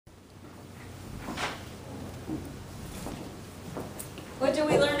do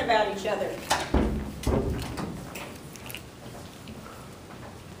we learn about each other?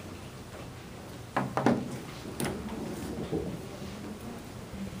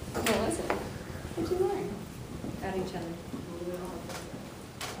 What was it? What did you learn about each other?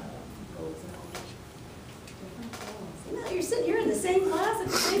 You're in the same class at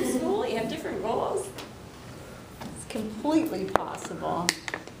the same school, you have different goals. It's completely possible.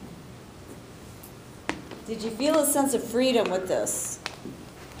 Did you feel a sense of freedom with this?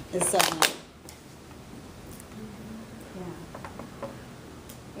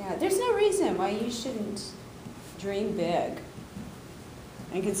 Yeah, there's no reason why you shouldn't dream big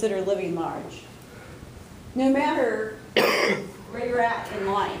and consider living large. No matter where you're at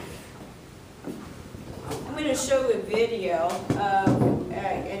in life. I'm going to show a video of,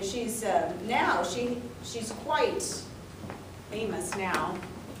 and she's now, she's quite famous now,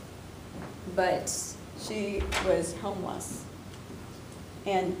 but she was homeless,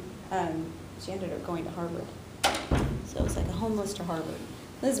 and she ended up going to Harvard. So it's like a homeless to Harvard.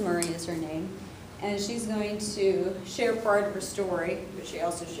 Liz Murray is her name, and she's going to share part of her story, but she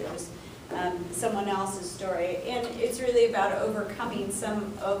also shares someone else's story, and it's really about overcoming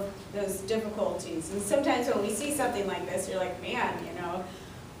some of those difficulties. And sometimes when we see something like this, you're like, man, you know,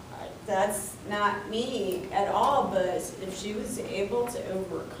 that's not me at all, but if she was able to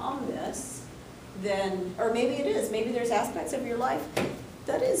overcome this, then, or maybe it is, maybe there's aspects of your life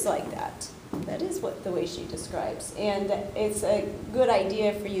that is like that. That is what the way she describes. And it's a good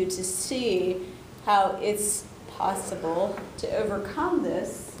idea for you to see how it's possible to overcome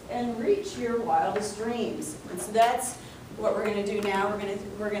this and reach your wildest dreams. And so that's what we're going to do now.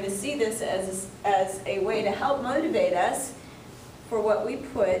 We're going to see this as a way to help motivate us for what we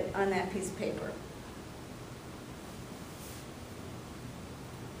put on that piece of paper.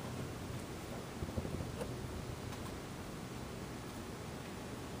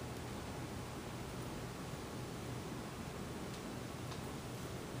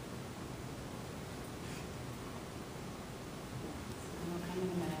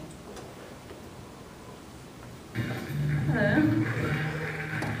 Hello.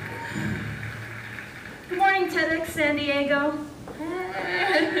 Good morning, TEDx San Diego.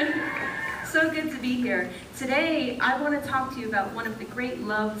 So good to be here. Today, I want to talk to you about one of the great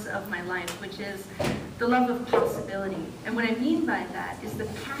loves of my life, which is the love of possibility. And what I mean by that is the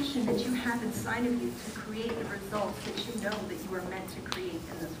passion that you have inside of you to create the results that you know that you are meant to create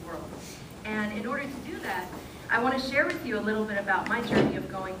in this world. And in order to do that, I want to share with you a little bit about my journey of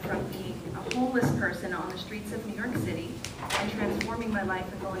going from being a homeless person on the streets of New York City and transforming my life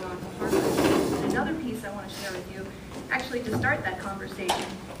and going on to Harvard. And another piece I want to share with you, actually to start that conversation,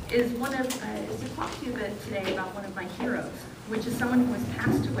 is to talk to you a bit today about one of my heroes, which is someone who has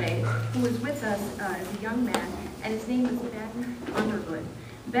passed away, who was with us as a young man, and his name is Ben Underwood.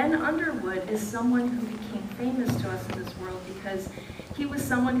 Ben Underwood is someone who became famous to us in this world because he was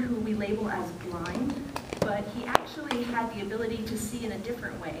someone who we label as blind, but he actually had the ability to see in a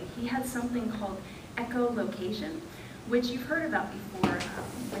different way. He had something called echolocation, which you've heard about before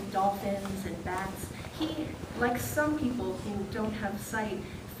with dolphins and bats. He, like some people who don't have sight,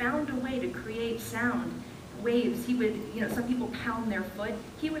 found a way to create sound waves. He would, some people pound their foot.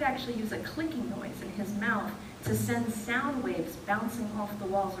 He would actually use a clicking noise in his mouth to send sound waves bouncing off the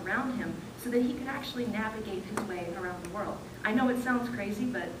walls around him so that he could actually navigate his way around the world. I know it sounds crazy,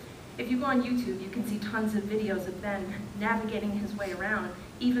 but if you go on YouTube, you can see tons of videos of Ben navigating his way around,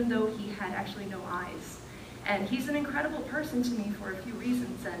 even though he had actually no eyes. And he's an incredible person to me for a few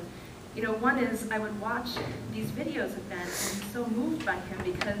reasons. And one is I would watch these videos of Ben and be so moved by him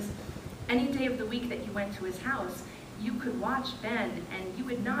because any day of the week that you went to his house, you could watch Ben and you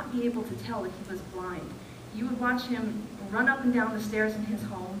would not be able to tell that he was blind. You would watch him run up and down the stairs in his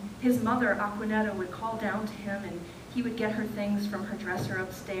home. His mother, Aquanetta, would call down to him and he would get her things from her dresser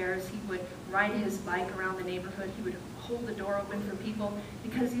upstairs. He would ride his bike around the neighborhood. He would hold the door open for people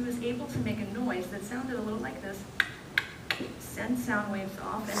because he was able to make a noise that sounded a little like this, send sound waves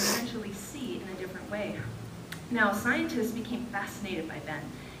off, and eventually see in a different way. Now, scientists became fascinated by Ben,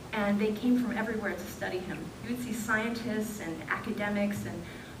 and they came from everywhere to study him. You would see scientists and academics and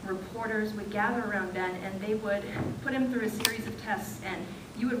reporters would gather around Ben, and they would put him through a series of tests, and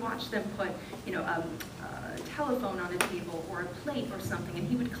you would watch them put, a telephone on a table or a plate or something, and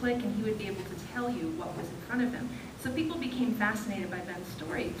he would click and he would be able to tell you what was in front of him. So people became fascinated by Ben's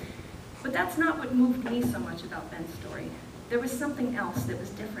story. But that's not what moved me so much about Ben's story. There was something else that was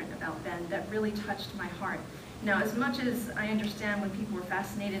different about Ben that really touched my heart. Now, as much as I understand when people were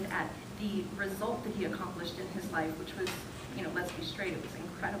fascinated at the result that he accomplished in his life, which was, let's be straight, it was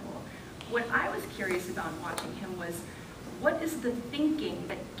incredible. What I was curious about watching him was, What is the thinking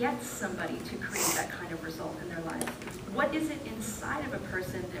that gets somebody to create that kind of result in their lives? What is it inside of a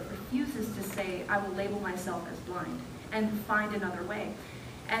person that refuses to say, I will label myself as blind, and find another way?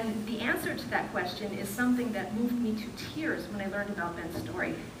 And the answer to that question is something that moved me to tears when I learned about Ben's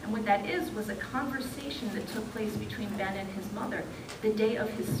story. And what that is was a conversation that took place between Ben and his mother the day of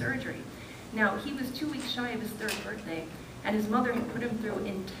his surgery. Now, he was 2 weeks shy of his 3rd birthday, and his mother had put him through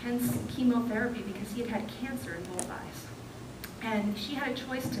intense chemotherapy because he had had cancer in both eyes. And she had a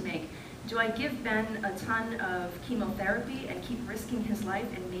choice to make. Do I give Ben a ton of chemotherapy and keep risking his life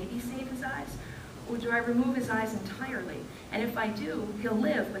and maybe save his eyes? Or do I remove his eyes entirely? And if I do, he'll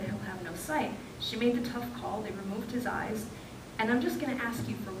live, but he'll have no sight. She made the tough call. They removed his eyes. And I'm just going to ask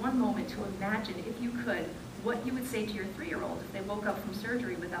you for one moment to imagine, if you could, what you would say to your 3-year-old if they woke up from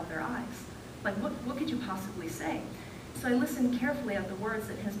surgery without their eyes. Like, what could you possibly say? So I listened carefully at the words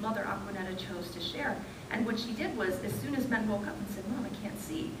that his mother, Aquanetta, chose to share. And what she did was, as soon as Ben woke up and said, Mom, I can't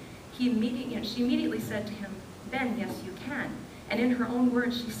see, she immediately said to him, Ben, yes, you can. And in her own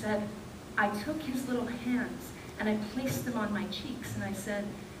words, she said, I took his little hands and I placed them on my cheeks, and I said,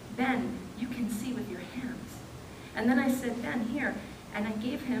 Ben, you can see with your hands. And then I said, Ben, here, and I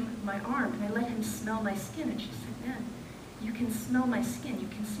gave him my arm, and I let him smell my skin, and she said, Ben, you can smell my skin, you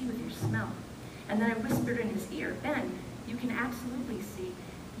can see with your smell. And then I whispered in his ear, Ben, you can absolutely see,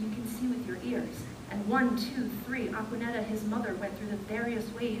 you can see with your ears. And 1, 2, 3, Aquanetta, his mother, went through the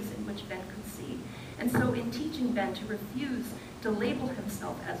various ways in which Ben could see. And so in teaching Ben to refuse to label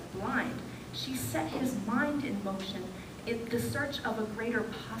himself as blind, she set his mind in motion in the search of a greater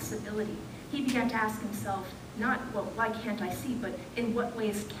possibility. He began to ask himself, not, well, why can't I see, but in what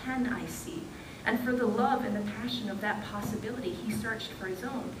ways can I see? And for the love and the passion of that possibility, he searched for his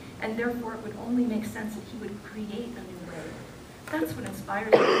own, and therefore it would only make sense that he would create a new way. That's what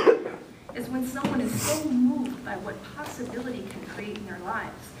inspires me, is when someone is so moved by what possibility can create in their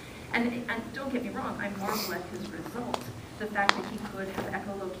lives. And don't get me wrong, I marvel at his result. The fact that he could have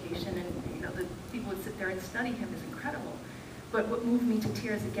echolocation and the people would sit there and study him is incredible. But what moved me to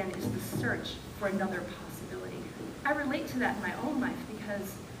tears again is the search for another possibility. I relate to that in my own life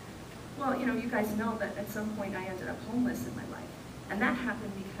because, well, you guys know that at some point I ended up homeless in my life. And that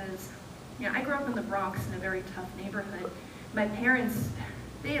happened because, I grew up in the Bronx in a very tough neighborhood. My parents,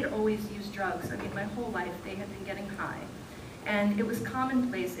 they had always used drugs. I mean, my whole life they had been getting high. And it was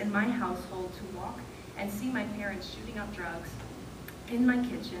commonplace in my household to walk and see my parents shooting up drugs in my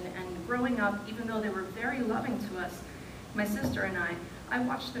kitchen. And growing up, even though they were very loving to us, my sister and I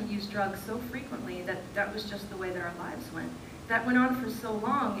watched them use drugs so frequently that that was just the way that our lives went. That went on for so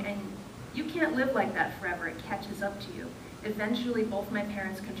long, and you can't live like that forever. It catches up to you. Eventually, both my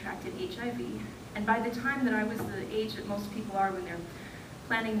parents contracted HIV, and by the time that I was the age that most people are when they're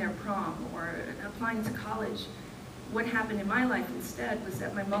planning their prom or applying to college, what happened in my life instead was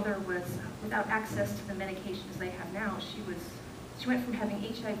that my mother was without access to the medications they have now. She went from having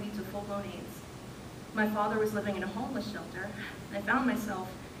HIV to full-blown AIDS. My father was living in a homeless shelter, and I found myself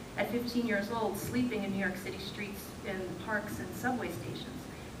at 15 years old sleeping in New York City streets, in parks and subway stations.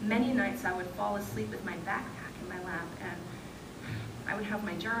 Many nights I would fall asleep with my backpack in my lap, and I would have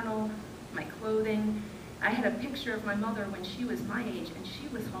my journal, my clothing. I had a picture of my mother when she was my age, and she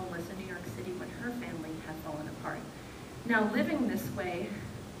was homeless in New York City when her family had fallen apart. Now, living this way,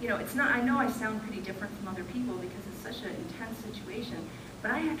 it's not, I know I sound pretty different from other people because it's such an intense situation,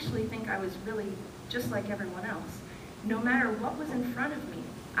 but I actually think I was really just like everyone else. No matter what was in front of me,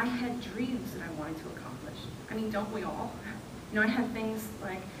 I had dreams that I wanted to accomplish. I mean, don't we all? I had things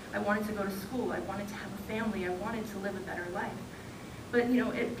like I wanted to go to school, I wanted to have a family, I wanted to live a better life. But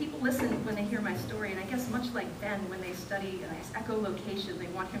people listen when they hear my story, and I guess much like Ben, when they study his echolocation, they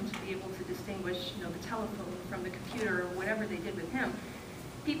want him to be able to distinguish the telephone from the computer or whatever they did with him.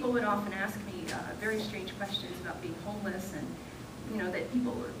 People would often ask me very strange questions about being homeless, and that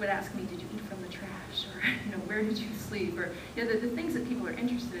people would ask me, did you eat from the trash, or where did you sleep, or the things that people are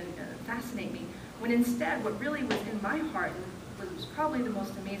interested in fascinate me. When instead, what really was in my heart, and was probably the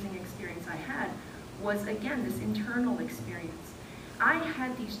most amazing experience I had, was again this internal experience. I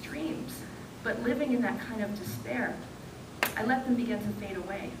had these dreams, but living in that kind of despair, I let them begin to fade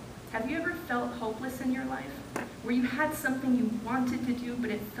away. Have you ever felt hopeless in your life? Where you had something you wanted to do,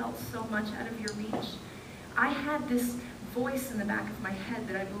 but it felt so much out of your reach? I had this voice in the back of my head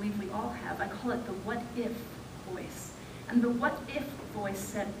that I believe we all have. I call it the what if voice. And the what if voice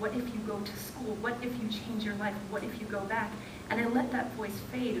said, what if you go to school? What if you change your life? What if you go back? And I let that voice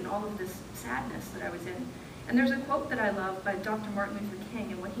fade in all of this sadness that I was in. And there's a quote that I love by Dr. Martin Luther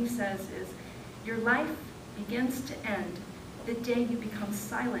King, and what he says is, your life begins to end the day you become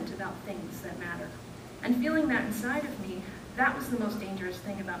silent about things that matter. And feeling that inside of me, that was the most dangerous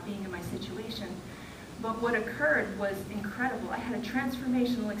thing about being in my situation. But what occurred was incredible. I had a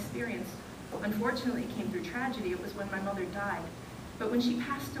transformational experience. Unfortunately, it came through tragedy. It was when my mother died. But when she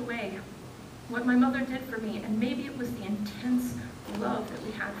passed away, what my mother did for me, and maybe it was the intense love that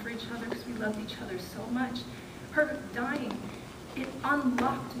we had for each other because we loved each other so much, her dying, it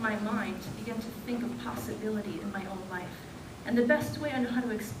unlocked my mind to begin to think of possibility in my own life. And the best way I know how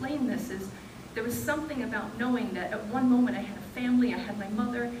to explain this is there was something about knowing that at one moment I had a family, I had my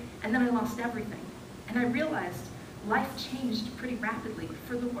mother, and then I lost everything. And I realized life changed pretty rapidly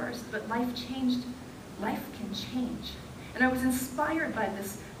for the worst, but life changed, life can change. And I was inspired by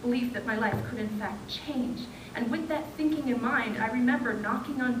this belief that my life could in fact change. And with that thinking in mind, I remember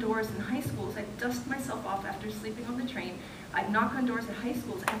knocking on doors in high schools. I'd dust myself off after sleeping on the train. I'd knock on doors at high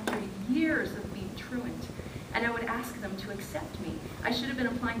schools after years of being truant. And I would ask them to accept me. I should have been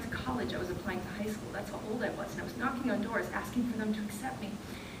applying to college. I was applying to high school. That's how old I was. And I was knocking on doors, asking for them to accept me.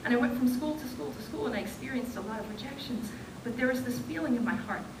 And I went from school to school to school, and I experienced a lot of rejections. But there was this feeling in my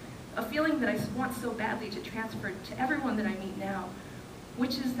heart, a feeling that I want so badly to transfer to everyone that I meet now,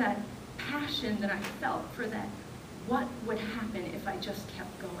 which is that passion that I felt for that, what would happen if I just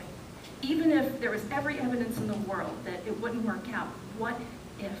kept going? Even if there was every evidence in the world that it wouldn't work out, what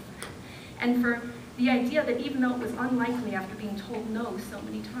if? And for the idea that even though it was unlikely after being told no so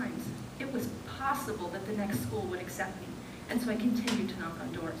many times, it was possible that the next school would accept me. And so I continued to knock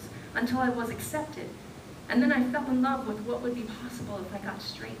on doors until I was accepted. And then I fell in love with what would be possible if I got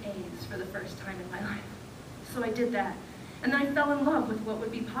straight A's for the first time in my life. So I did that. And then I fell in love with what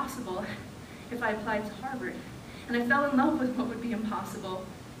would be possible if I applied to Harvard. And I fell in love with what would be impossible,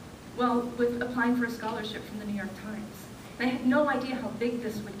 well, with applying for a scholarship from the New York Times. And I had no idea how big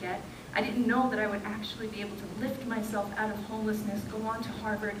this would get. I didn't know that I would actually be able to lift myself out of homelessness, go on to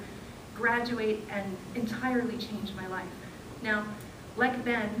Harvard, graduate, and entirely change my life. Now, like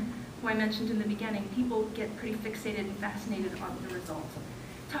Ben, who I mentioned in the beginning, people get pretty fixated and fascinated on the results.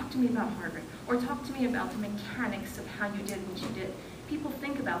 Talk to me about Harvard, or talk to me about the mechanics of how you did what you did. People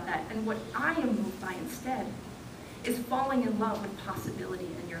think about that, and what I am moved by instead is falling in love with possibility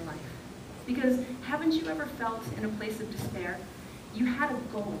in your life. Because haven't you ever felt in a place of despair? You had a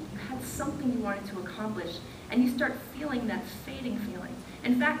goal, you had something you wanted to accomplish, and you start feeling that fading feeling.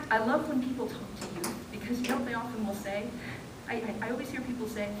 In fact, I love when people talk to youth, because you know what they often will say? I always hear people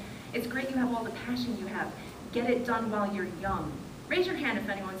say, it's great you have all the passion you have. Get it done while you're young. Raise your hand if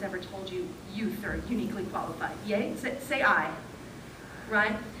anyone's ever told you youth are uniquely qualified. Yay? Say aye.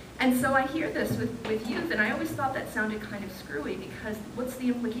 Right? And so I hear this with youth, and I always thought that sounded kind of screwy, because what's the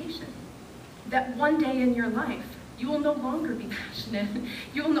implication? That one day in your life, you will no longer be passionate.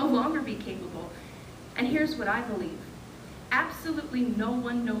 You will no longer be capable. And here's what I believe. Absolutely no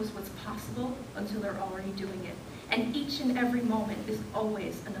one knows what's possible until they're already doing it. And each and every moment is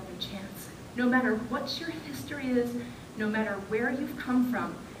always another chance. No matter what your history is, no matter where you've come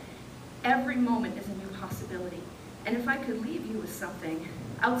from, every moment is a new possibility. And if I could leave you with something,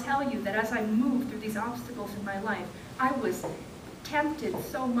 I'll tell you that as I moved through these obstacles in my life, I was tempted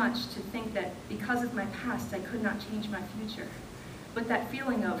so much to think that because of my past, I could not change my future. But that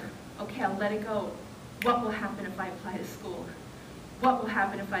feeling of, okay, I'll let it go. What will happen if I apply to school? What will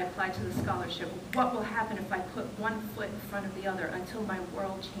happen if I apply to the scholarship? What will happen if I put one foot in front of the other until my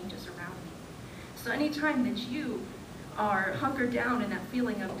world changes around me? So anytime that you are hunkered down in that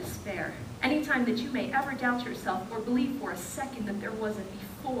feeling of despair, anytime that you may ever doubt yourself or believe for a second that there was a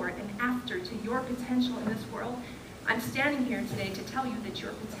before and after to your potential in this world, I'm standing here today to tell you that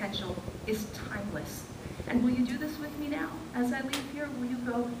your potential is timeless. And will you do this with me now? As I leave here, will you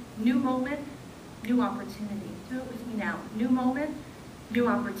go, new moment, new opportunity? Do it with me now. New moment, new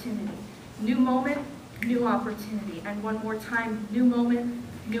opportunity. New moment, new opportunity. And one more time, new moment,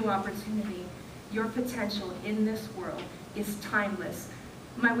 new opportunity. Your potential in this world is timeless.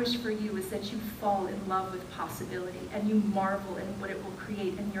 My wish for you is that you fall in love with possibility and you marvel in what it will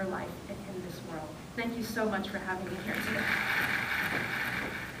create in your life and in this world. Thank you so much for having me here today.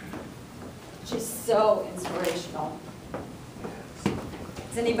 She's so inspirational.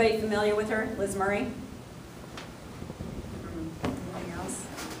 Is anybody familiar with her? Liz Murray? Anything else?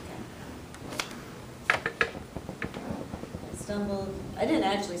 Okay. I didn't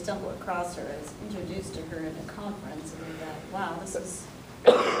actually stumble across her. I was introduced to her at a conference, and I thought, wow, this is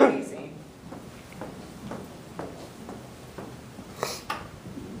crazy.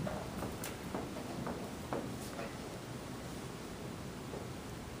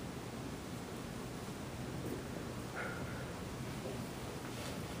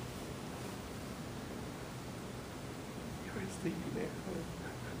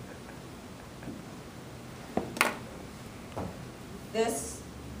 This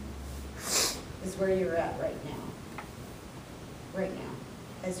is where you're at right now. Right now,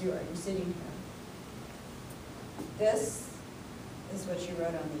 as you are. You're sitting here. This is what you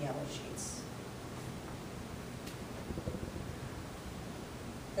wrote on the yellow sheets.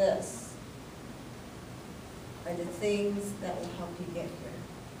 This are the things that will help you get here,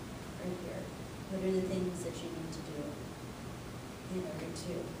 right here. What are the things that you need to do in order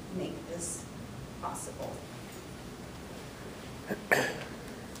to make this possible?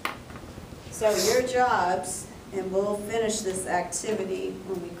 So your jobs, and we'll finish this activity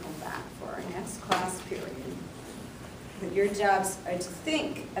when we come back for our next class period. But your jobs are to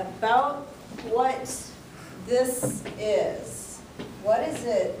think about what this is. What is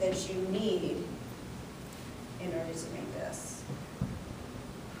it that you need in order to make this?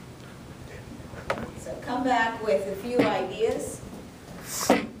 So come back with a few ideas.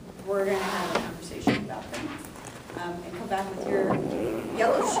 We're going to have a conversation about them. And come back with your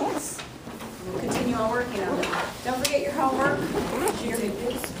yellow sheets. We'll continue on working on them. Don't forget your homework. Your